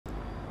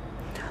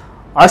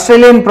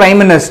Australian Prime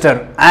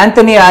Minister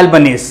Anthony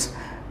Albanese,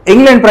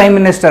 England Prime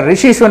Minister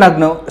Rishi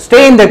Sunaknu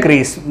stay in the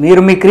crease,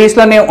 మీరు మీ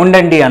క్రీస్లోనే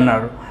ఉండండి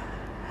అన్నారు.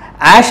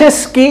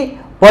 యాషెస్కి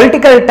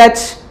political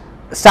touch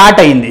start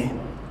అయింది.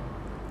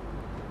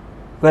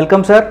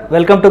 Welcome sir,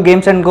 welcome to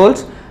games and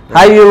goals.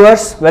 Hi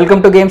viewers,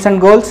 welcome to games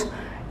and goals.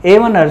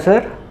 ఏమన్నారు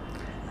sir?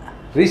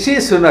 Rishi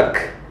Sunak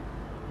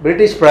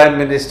British prime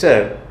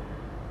minister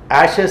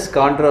Ashes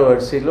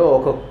కాంట్రవర్సీలో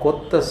ఒక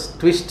కొత్త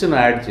ట్విస్ట్ను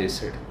add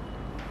చేశాడు.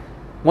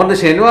 మొన్న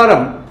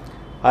శనివారం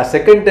ఆ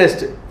second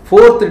test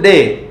 4th day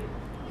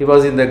he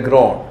was in the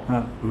ground.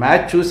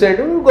 Match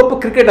చూశాడు, గొప్ప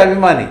క్రికెట్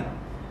అభిమాని.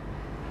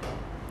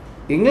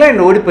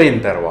 ఇంగ్లాండ్ ఓడిపోయిన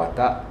తర్వాత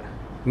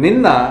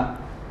నిన్న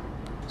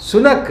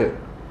సునక్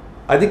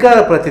అధికార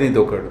ప్రతినిధి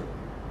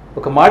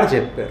ఒక మాట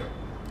చెప్పారు.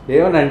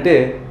 ఏమనంటే,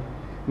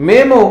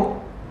 మేము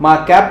మా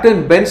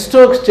కెప్టెన్ బెన్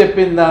స్టోక్స్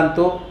చెప్పిన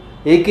దాంతో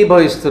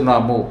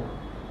ఏకీభవిస్తున్నాము,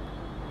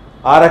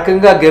 ఆ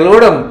రకంగా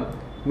గెలవడం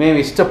మేము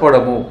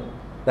ఇష్టపడము,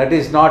 that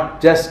is not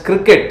just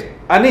cricket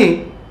అని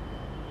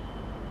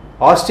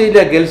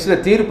ఆస్ట్రేలియా గెలిచిన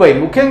తీరుపై,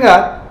 ముఖ్యంగా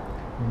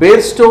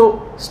బేర్స్టో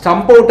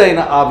స్టంప్అవుట్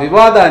అయిన ఆ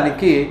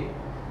వివాదానికి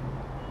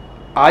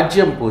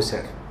ఆజ్యం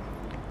పూశారు.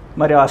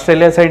 మరి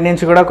ఆస్ట్రేలియా సైడ్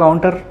నుంచి కూడా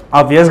కౌంటర్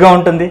ఆబ్వియస్గా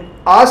ఉంటుంది.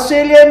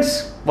 ఆస్ట్రేలియన్స్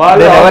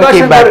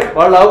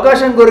వాళ్ళ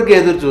అవకాశం కొరకు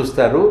ఎదురు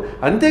చూస్తారు.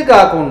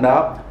 అంతేకాకుండా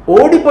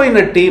ఓడిపోయిన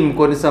టీం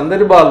కొన్ని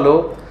సందర్భాల్లో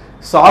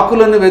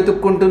సాకులను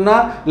వెతుక్కుంటున్నా,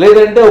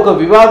 లేదంటే ఒక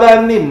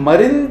వివాదాన్ని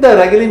మరింత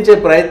రగిలించే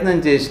ప్రయత్నం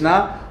చేసినా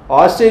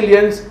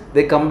Australians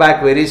they come back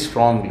very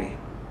strongly.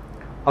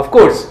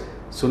 Of course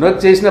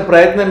Sunak చేసిన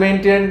ప్రయత్నం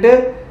ఏంటి అంటే,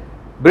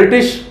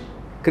 బ్రిటిష్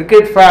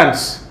క్రికెట్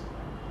ఫ్యాన్స్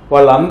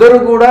వాళ్ళందరూ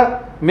కూడా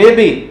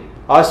మేబీ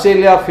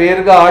ఆస్ట్రేలియా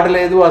ఫేర్గా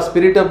ఆడలేదు, ఆ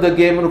స్పిరిట్ ఆఫ్ ద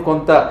గేమ్ను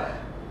కొంత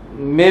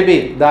మేబీ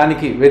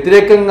దానికి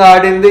వ్యతిరేకంగా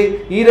ఆడింది,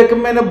 ఈ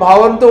రకమైన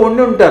భావంతో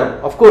ఉండి ఉంటారు.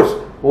 అఫ్కోర్స్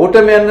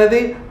ఓటమి అన్నది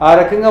ఆ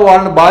రకంగా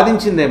వాళ్ళని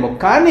బాధించిందేమో.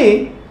 కానీ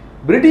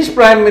బ్రిటిష్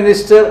ప్రైమ్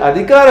మినిస్టర్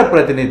అధికార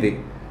ప్రతినిధి,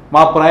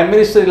 మా ప్రైమ్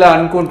మినిస్టర్ ఇలా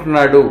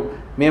అనుకుంటున్నాడు,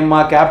 మేము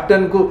మా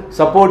కెప్టెన్కు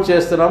సపోర్ట్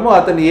చేస్తున్నాము,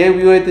 అతను ఏ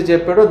వ్యూ అయితే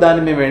చెప్పాడో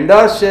దాన్ని మేము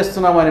ఎండార్స్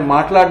చేస్తున్నామని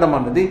మాట్లాడడం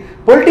అన్నది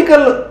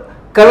పొలిటికల్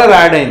కలర్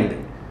యాడ్ అయింది.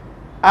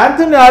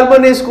 ఆంథనీ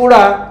ఆల్బనీస్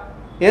కూడా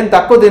ఏం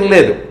తక్కువ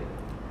తినలేదు.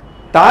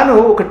 తాను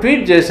ఒక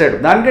ట్వీట్ చేశాడు.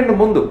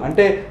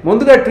 దానికంటే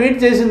ముందుగా ట్వీట్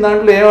చేసిన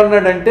దాంట్లో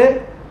ఏమన్నాడంటే,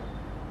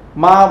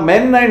 మా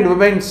మెన్ అండ్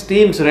ఉమెన్స్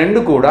టీమ్స్ రెండు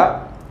కూడా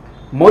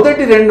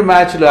మొదటి 2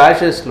 మ్యాచ్లు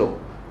యాషెస్లో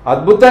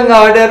అద్భుతంగా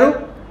ఆడారు,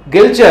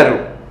 గెలిచారు.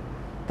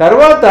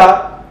 తర్వాత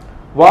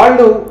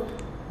వాళ్ళు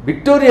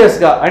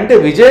విక్టోరియస్గా అంటే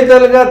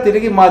విజేతలుగా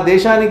తిరిగి మా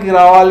దేశానికి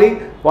రావాలి,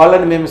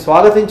 వాళ్ళని మేము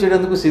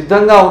స్వాగతించేందుకు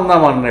సిద్ధంగా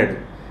ఉన్నామన్నాడు.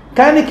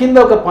 కానీ కింద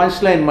ఒక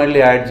పంచ్ లైన్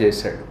మళ్ళీ యాడ్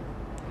చేశాడు.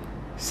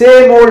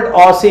 Same old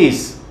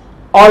Aussies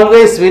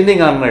always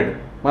winnowing అన్నాడు.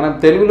 మనం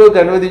తెలుగులోకి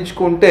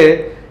అనువదించుకుంటే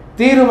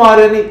తీరు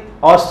మారని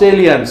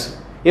ఆస్ట్రేలియన్స్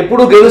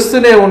ఎప్పుడు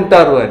గెలుస్తూనే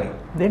ఉంటారు అని.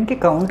 దీనికి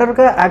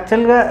కౌంటర్గా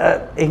యాక్చువల్గా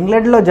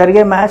ఇంగ్లాండ్లో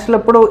జరిగే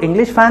మ్యాచ్లప్పుడు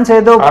ఇంగ్లీష్ ఫ్యాన్స్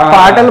ఏదో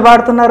పాటలు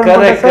పాడుతున్నారు.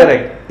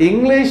 కరెక్ట్.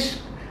 ఇంగ్లీష్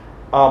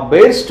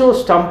బేర్స్టో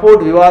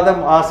స్టంప్అవుట్ వివాదం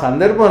ఆ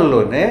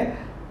సందర్భంలోనే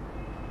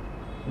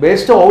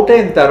బేర్స్టో అవుట్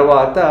అయిన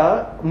తర్వాత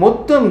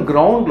మొత్తం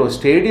గ్రౌండ్లో,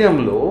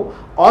 స్టేడియంలో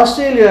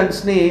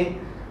ఆస్ట్రేలియన్స్ని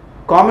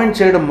కామెంట్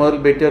చేయడం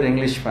మొదలుపెట్టారు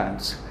ఇంగ్లీష్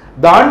ఫ్యాన్స్.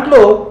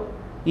 దాంట్లో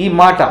ఈ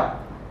మాట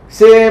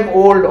same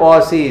old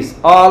Aussies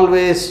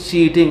always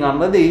cheating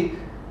అన్నది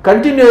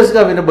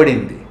కంటిన్యూస్గా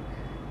వినబడింది.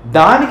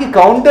 దానికి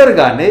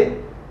కౌంటర్గానే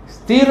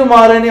తీరు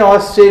మారని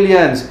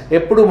ఆస్ట్రేలియన్స్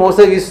ఎప్పుడు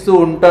మోసగిస్తూ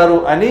ఉంటారు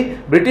అని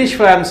బ్రిటిష్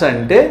ఫ్యాన్స్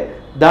అంటే,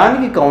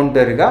 దానికి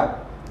కౌంటర్గా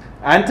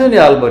ఆంథనీ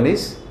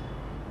ఆల్బనీస్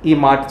ఈ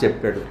మాట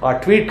చెప్పాడు ఆ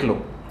ట్వీట్లో.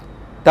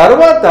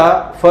 తర్వాత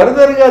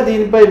ఫర్దర్గా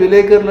దీనిపై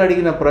విలేకరులు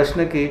అడిగిన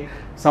ప్రశ్నకి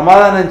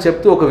సమాధానం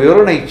చెప్తూ ఒక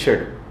వివరణ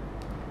ఇచ్చాడు.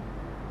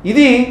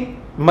 ఇది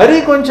మరీ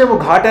కొంచెం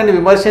ఘాటైన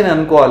విమర్శని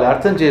అనుకోవాలి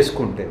అర్థం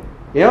చేసుకుంటే.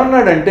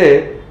 ఏమన్నాడంటే,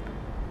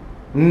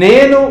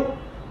 నేను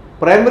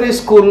ప్రైమరీ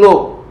స్కూల్లో,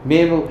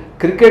 మేము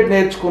క్రికెట్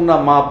నేర్చుకున్న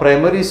మా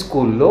ప్రైమరీ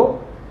స్కూల్లో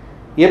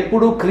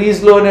ఎప్పుడు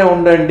క్రీజ్లోనే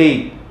ఉండండి,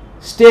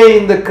 స్టే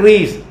ఇన్ ద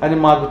క్రీజ్ అని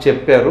మాకు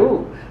చెప్పారు.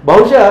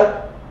 బహుశా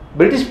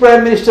British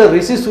prime minister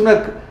Rishi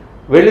Sunak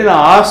వెళ్ళిన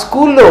ఆ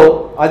స్కూల్లో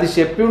అది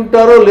చెప్పి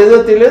ఉంటారో లేదో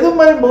తెలియదు,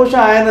 మరి బహుశా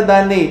ఆయన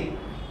దాన్ని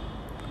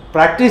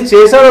ప్రాక్టీస్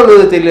చేశారో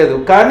లేదో తెలియదు.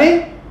 కానీ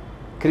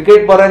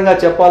క్రికెట్ పరంగా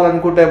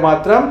చెప్పాలనుకుంటే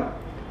మాత్రం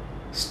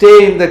stay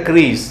in the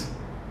crease,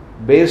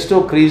 Bairstow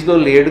క్రీజ్లో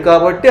లేడు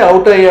కాబట్టి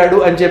అవుట్ అయ్యాడు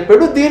అని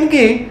చెప్పాడు.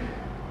 దీనికి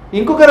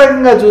ఇంకొక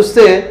రకంగా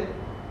చూస్తే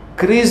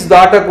క్రీజ్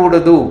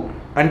దాటకూడదు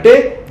అంటే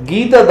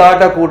గీత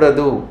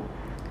దాటకూడదు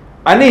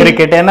అని,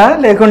 క్రికెటేనా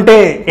లేకుంటే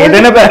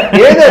ఏదైనా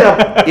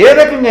ఏ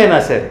రకంగా అయినా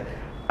సరే,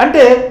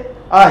 అంటే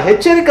ఆ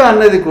హెచ్చరిక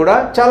అన్నది కూడా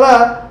చాలా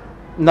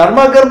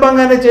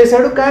నర్మగర్భంగానే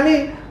చేశాడు. కానీ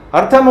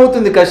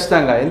అర్థమవుతుంది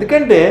ఖచ్చితంగా.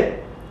 ఎందుకంటే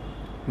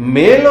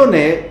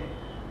మేలోనే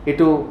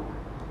ఇటు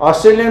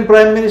ఆస్ట్రేలియన్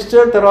ప్రైమ్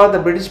మినిస్టర్, తర్వాత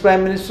బ్రిటిష్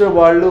ప్రైమ్ మినిస్టర్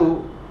వాళ్ళు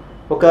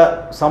ఒక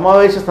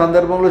సమావేశ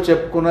సందర్భంలో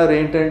చెప్పుకున్నారు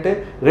ఏంటంటే,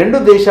 2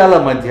 దేశాల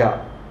మధ్య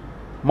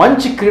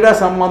మంచి క్రీడా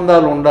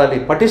సంబంధాలు ఉండాలి,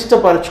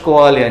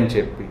 పటిష్టపరచుకోవాలి అని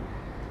చెప్పి.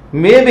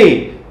 మేబీ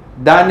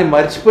దాన్ని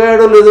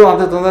మర్చిపోయాడో లేదో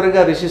అంత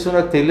తొందరగా రిషి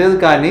సునక్ తెలియదు,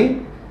 కానీ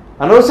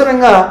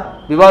అనవసరంగా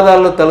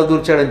వివాదాల్లో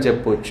తలదూర్చాడని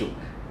చెప్పవచ్చు.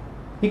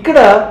 ఇక్కడ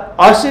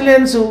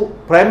ఆస్ట్రేలియన్స్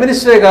ప్రైమ్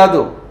మినిస్టరే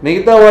కాదు,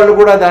 మిగతా వాళ్ళు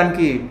కూడా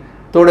దానికి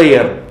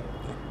తోడయ్యారు.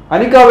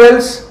 అనికా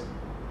వెల్స్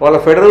వాళ్ళ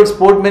ఫెడరల్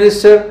స్పోర్ట్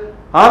మినిస్టర్,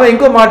 ఆమె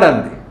ఇంకో మాట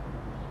అంది,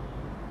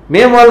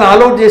 మేము వాళ్ళని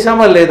ఆల్అౌట్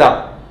చేశామా లేదా,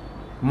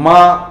 మా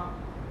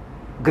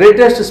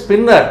greatest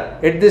spinner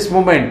at this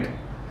moment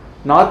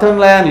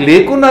Nathan lion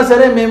లేకున్నా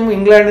సరే మేము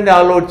ఇంగ్లాండ్ని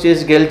ఆల్అౌట్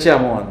చేసి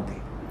గెలిచాము అంది.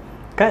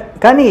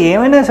 కానీ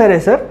ఏమైనా సరే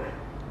సార్,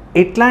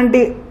 ఇట్లాంటి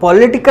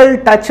పొలిటికల్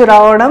టచ్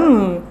రావడం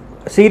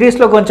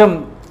సిరీస్లో కొంచెం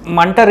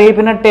మంట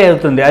రేపినట్టే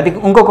అవుతుంది. అది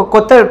ఇంకొక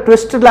కొత్త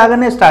ట్విస్ట్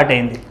లాగానే స్టార్ట్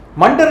అయింది.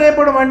 మంట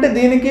రేపడం అంటే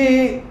దీనికి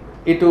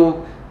ఇటు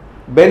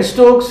బెన్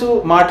స్టోక్స్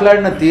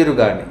మాట్లాడిన తీరు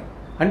కానీ,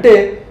 అంటే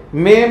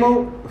మేము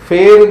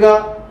ఫెయిర్గా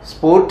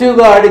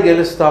స్పోర్టివ్గా ఆడి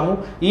గెలుస్తాము,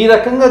 ఈ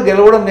రకంగా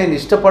గెలవడం నేను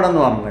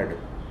ఇష్టపడను అన్నాడు.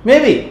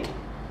 మేబీ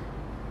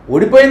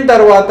ఓడిపోయిన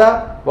తర్వాత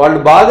వాళ్ళు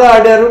బాగా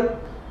ఆడారు,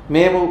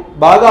 మేము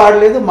బాగా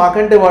ఆడలేదు,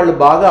 మాకంటే వాళ్ళు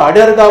బాగా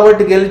ఆడారు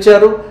కాబట్టి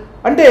గెలిచారు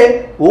అంటే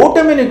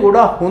ఓటమిని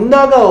కూడా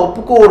హుందాగా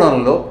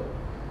ఒప్పుకోవడంలో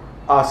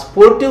ఆ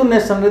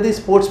స్పోర్టివ్నెస్ అన్నది,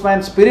 స్పోర్ట్స్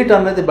మ్యాన్ స్పిరిట్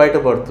అన్నది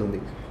బయటపడుతుంది.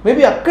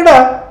 మేబీ అక్కడ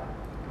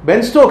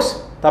బెన్ స్టోక్స్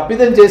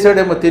తప్పిదం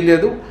చేశాడేమో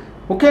తెలియదు,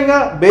 ముఖ్యంగా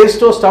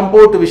బేస్టో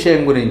స్టంపౌట్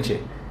విషయం గురించి.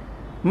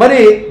 మరి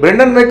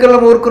బ్రెండన్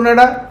మెక్కల్లం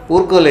ఊరుకున్నాడా?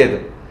 ఊరుకోలేదు.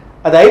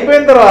 అది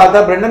అయిపోయిన తర్వాత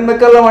బ్రెండన్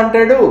మెక్కల్లం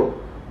అంటాడు,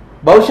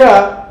 బహుశా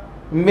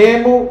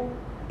మేము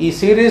ఈ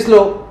సిరీస్లో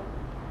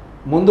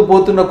ముందు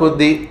పోతున్న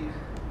కొద్దీ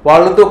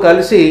వాళ్ళతో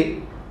కలిసి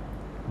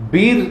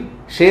బీర్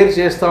షేర్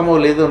చేస్తామో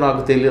లేదో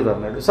నాకు తెలియదు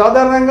అన్నాడు.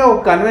 సాధారణంగా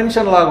ఒక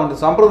కన్వెన్షన్ లాగా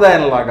ఉంటుంది,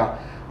 సంప్రదాయం లాగా.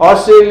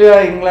 ఆస్ట్రేలియా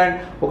ఇంగ్లాండ్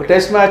ఒక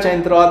టెస్ట్ మ్యాచ్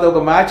అయిన తర్వాత, ఒక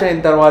మ్యాచ్ అయిన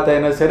తర్వాత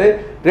అయినా సరే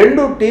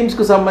రెండు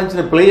టీమ్స్కు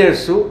సంబంధించిన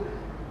players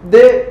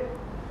they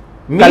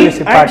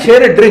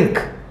share a drink.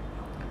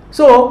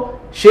 So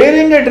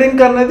sharing a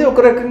drink అన్నది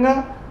ఒక రకంగా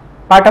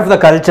పార్ట్ ఆఫ్ ద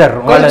కల్చర్.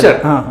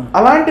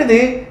 అలాంటిది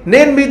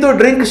నేను మీతో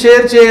డ్రింక్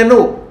షేర్ చేయను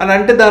అని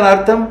అంటే దాని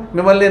అర్థం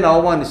మిమ్మల్ని నేను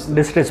అవమానిస్తాను,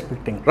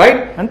 డిస్రెస్పెక్టింగ్,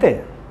 రైట్? అంతే.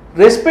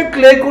 రెస్పెక్ట్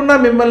లేకుండా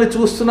మిమ్మల్ని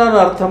చూస్తున్నాను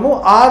అర్థము.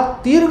 ఆ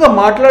తీరుగా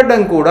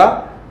మాట్లాడడం కూడా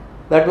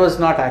దట్ వాజ్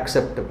నాట్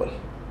యాక్సెప్టబుల్.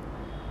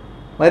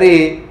 మరి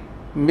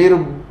మీరు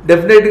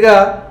డెఫినెట్గా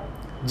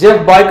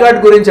జెఫ్ బాయ్కాట్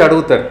గురించి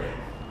అడుగుతారు.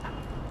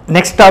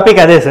 నెక్స్ట్ టాపిక్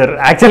అదే సార్.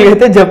 యాక్చువల్గా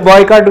అయితే జెఫ్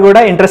బాయ్కాట్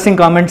కూడా ఇంట్రెస్టింగ్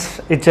కామెంట్స్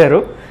ఇచ్చారు,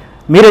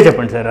 మీరే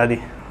చెప్పండి సార్. అది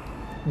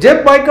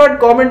జెఫ్ బాయ్కాట్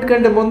కామెంట్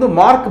కంటే ముందు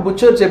మార్క్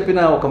బుచ్చర్ చెప్పిన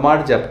ఒక మాట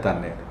చెప్తాను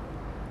నేను.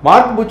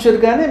 మార్క్ బుచ్చర్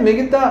కానీ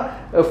మిగతా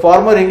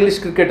ఫార్మర్ ఇంగ్లీష్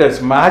క్రికెటర్స్,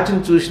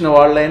 మ్యాచ్ని చూసిన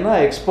వాళ్ళైనా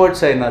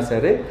ఎక్స్పర్ట్స్ అయినా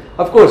సరే,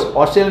 of course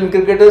Australian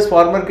cricketers,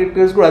 farmer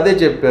cricketers కూడా అదే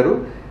చెప్పారు.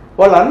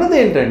 వాళ్ళు అన్నది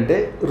ఏంటంటే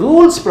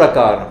రూల్స్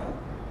ప్రకారం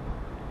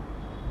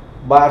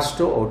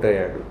బార్స్టో అవుట్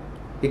అయ్యాడు.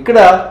 ఇక్కడ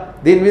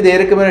దీని మీద ఏ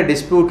రకమైన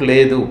డిస్ప్యూట్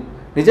లేదు.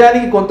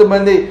 నిజానికి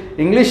కొంతమంది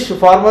ఇంగ్లీష్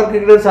ఫార్మర్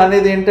క్రికెటర్స్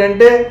అనేది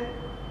ఏంటంటే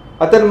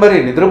అతను మరి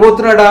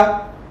నిద్రపోతున్నాడా,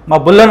 మా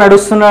బుల్ల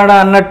నడుస్తున్నాడా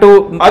అన్నట్టు.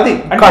 అది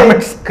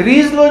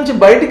క్రీజ్లోంచి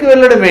బయటికి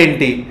వెళ్ళడం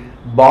ఏంటి,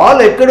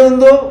 బాల్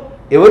ఎక్కడుందో,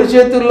 ఎవరి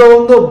చేతుల్లో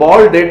ఉందో,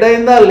 బాల్ డెడ్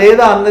అయిందా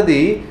లేదా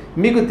అన్నది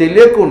మీకు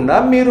తెలియకుండా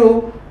మీరు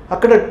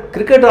అక్కడ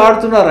క్రికెట్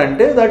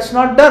ఆడుతున్నారంటే దట్స్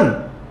నాట్ డన్.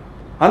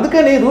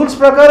 అందుకని రూల్స్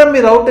ప్రకారం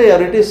మీరు అవుట్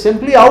అయ్యారు, ఇట్ ఈస్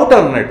సింప్లీ అవుట్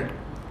అన్నాడు.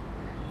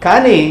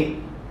 కానీ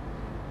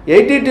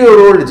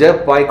 82-year-old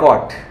Jeff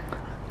boycott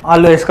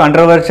always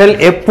controversial,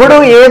 ఎప్పుడు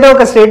ఏదో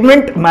ఒక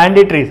స్టేట్మెంట్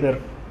మ్యాండేటరీ సార్.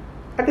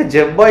 అంటే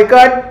జెఫ్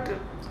బాయ్కాట్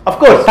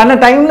అఫ్కోర్స్ తన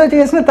టైంలో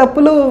చేసిన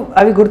తప్పులు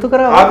అవి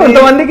గుర్తుకురా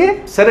కొంతమందికి.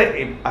 సరే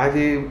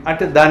అది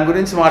అంటే దాని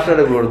గురించి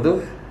మాట్లాడకూడదు.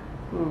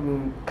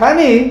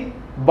 కానీ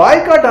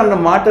బాయ్కాట్ అన్న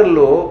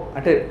మాటల్లో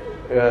అంటే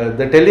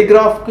ద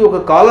టెలిగ్రాఫ్కి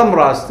ఒక కాలం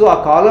రాస్తూ ఆ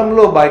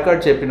కాలంలో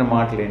బాయ్కాట్ చెప్పిన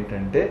మాటలు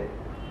ఏంటంటే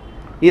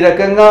ఈ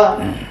రకంగా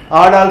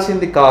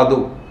ఆడాల్సింది కాదు,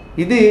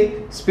 ఇది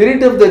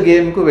స్పిరిట్ ఆఫ్ ద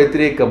గేమ్కు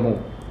వ్యతిరేకము.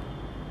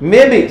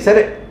 మేబీ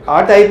సరే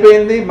ఆట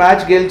అయిపోయింది,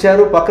 మ్యాచ్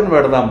గెలిచారు, పక్కన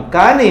పెడదాం.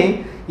 కానీ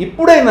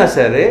ఇప్పుడైనా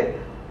సరే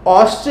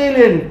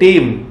ఆస్ట్రేలియన్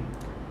టీం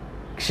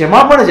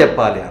క్షమాపణ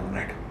చెప్పాలి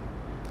అన్నాడు.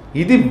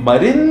 ఇది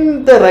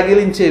మరింత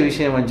రగిలించే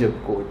విషయం అని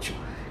చెప్పుకోవచ్చు.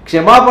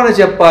 క్షమాపణ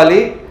చెప్పాలి.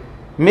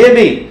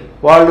 మేబీ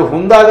వాళ్ళు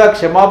హుందాగా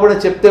క్షమాపణ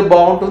చెప్తే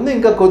బాగుంటుంది,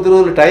 ఇంకా కొద్ది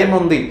రోజులు టైం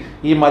ఉంది,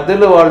 ఈ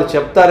మధ్యలో వాళ్ళు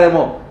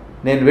చెప్తారేమో,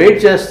 నేను వెయిట్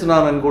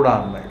చేస్తున్నానని కూడా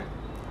అన్నాడు.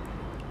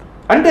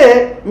 అంటే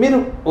మీరు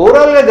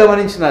ఓవరాల్గా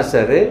గమనించినా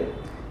సరే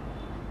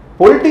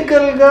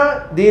పొలిటికల్గా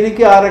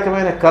దీనికి ఆ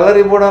రకమైన కలర్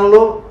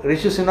ఇవ్వడంలో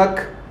రిషి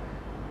సునక్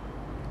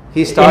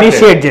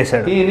ఇనిషియేట్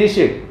చేశాడు.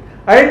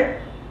 And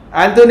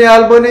Anthony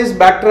Albanese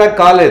back track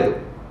కాలేదు.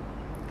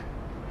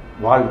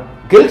 వాళ్ళు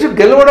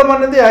గెలవడం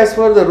అన్నది as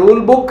per the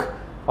rule book,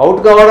 out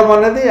కావడం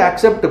అన్నది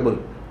యాక్సెప్టబుల్,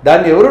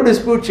 దాన్ని ఎవరు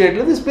డిస్ప్యూట్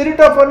చేయట్లేదు.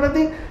 స్పిరిట్ ఆఫ్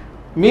అన్నది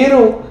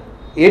మీరు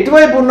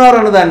ఎటువైపు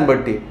ఉన్నారన్న దాన్ని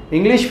బట్టి,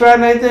 ఇంగ్లీష్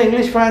ఫ్యాన్ అయితే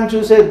ఇంగ్లీష్ ఫ్యాన్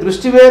చూసే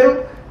దృష్టి వేరు,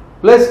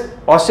 ప్లస్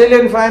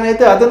ఆస్ట్రేలియన్ ఫ్యాన్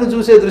అయితే అతను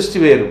చూసే దృష్టి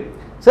వేరు.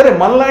 సరే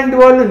మనలాంటి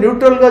వాళ్ళు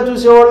న్యూట్రల్గా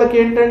చూసే వాళ్ళకి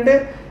ఏంటంటే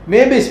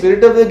maybe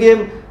spirit of the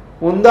game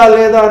ఉందా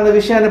లేదా అన్న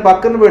విషయాన్ని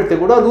పక్కన పెడితే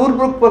కూడా రూల్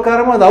బుక్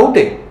ప్రకారం అది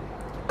అవుటే,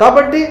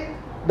 కాబట్టి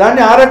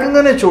దాన్ని ఆ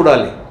రకంగానే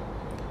చూడాలి.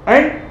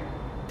 And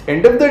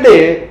end of the day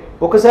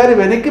ఒకసారి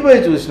వెనక్కిపోయి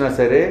చూసినా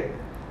సరే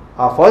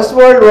ఆ ఫస్ట్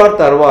వరల్డ్ వార్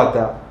తర్వాత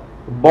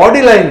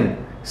బాడీ లైన్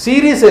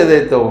సిరీస్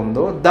ఏదైతే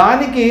ఉందో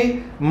దానికి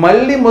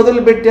మళ్ళీ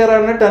మొదలు పెట్టారా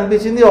అన్నట్టు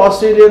అనిపించింది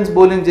ఆస్ట్రేలియన్స్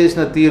బౌలింగ్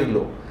చేసిన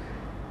తీరులో.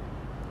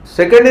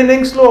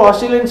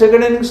 ఆస్ట్రేలియన్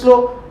సెకండ్ ఇన్నింగ్స్లో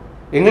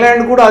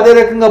ఇంగ్లాండ్ కూడా అదే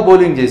రకంగా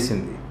బౌలింగ్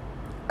చేసింది.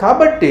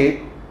 కాబట్టి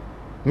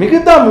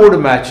మిగతా 3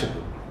 మ్యాచ్లు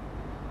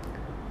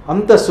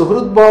అంత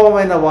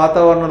సుహృద్భావమైన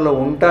వాతావరణంలో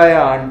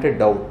ఉంటాయా అంటే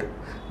డౌట్.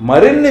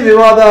 మరిన్ని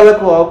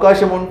వివాదాలకు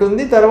అవకాశం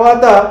ఉంటుంది.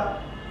 తర్వాత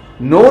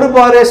నోరు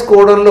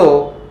పారేసుకోవడంలో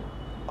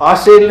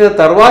ఆస్ట్రేలియా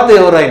తర్వాత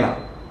ఎవరైనా.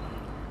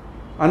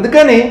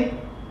 అందుకని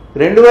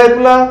 2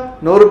 వైపులా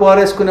నోరు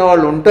పారేసుకునే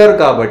వాళ్ళు ఉంటారు.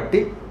 కాబట్టి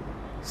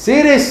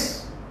సిరీస్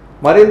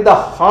మరింత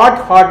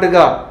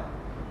హాట్గా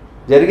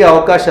జరిగే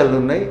అవకాశాలు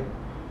ఉన్నాయి.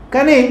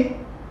 కానీ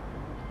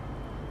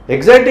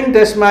ఎగ్జైటింగ్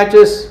టెస్ట్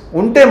మ్యాచెస్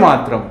ఉంటే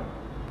మాత్రం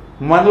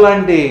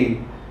మనలాంటి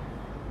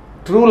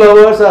true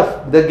lovers of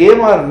the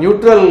game are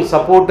neutral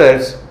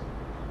supporters,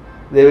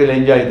 they will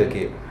enjoy the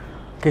game.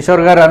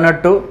 Kishore గారు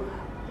అన్నట్టు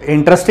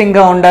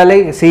ఇంట్రెస్టింగ్గా ఉండాలి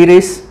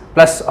సిరీస్.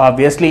 ప్లస్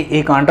ఆబ్వియస్లీ ఈ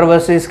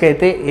కాంట్రవర్సీస్కి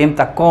అయితే ఏం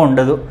తక్కువ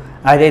ఉండదు,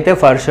 అదైతే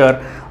ఫర్ షూర్.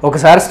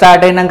 ఒకసారి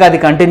స్టార్ట్ అయినాక అది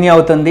కంటిన్యూ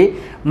అవుతుంది.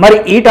 మరి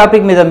ఈ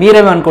టాపిక్ మీద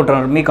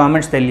మీరేమనుకుంటున్నారు? మీ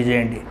కామెంట్స్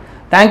తెలియజేయండి.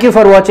 Thank you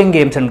for watching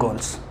games and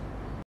goals.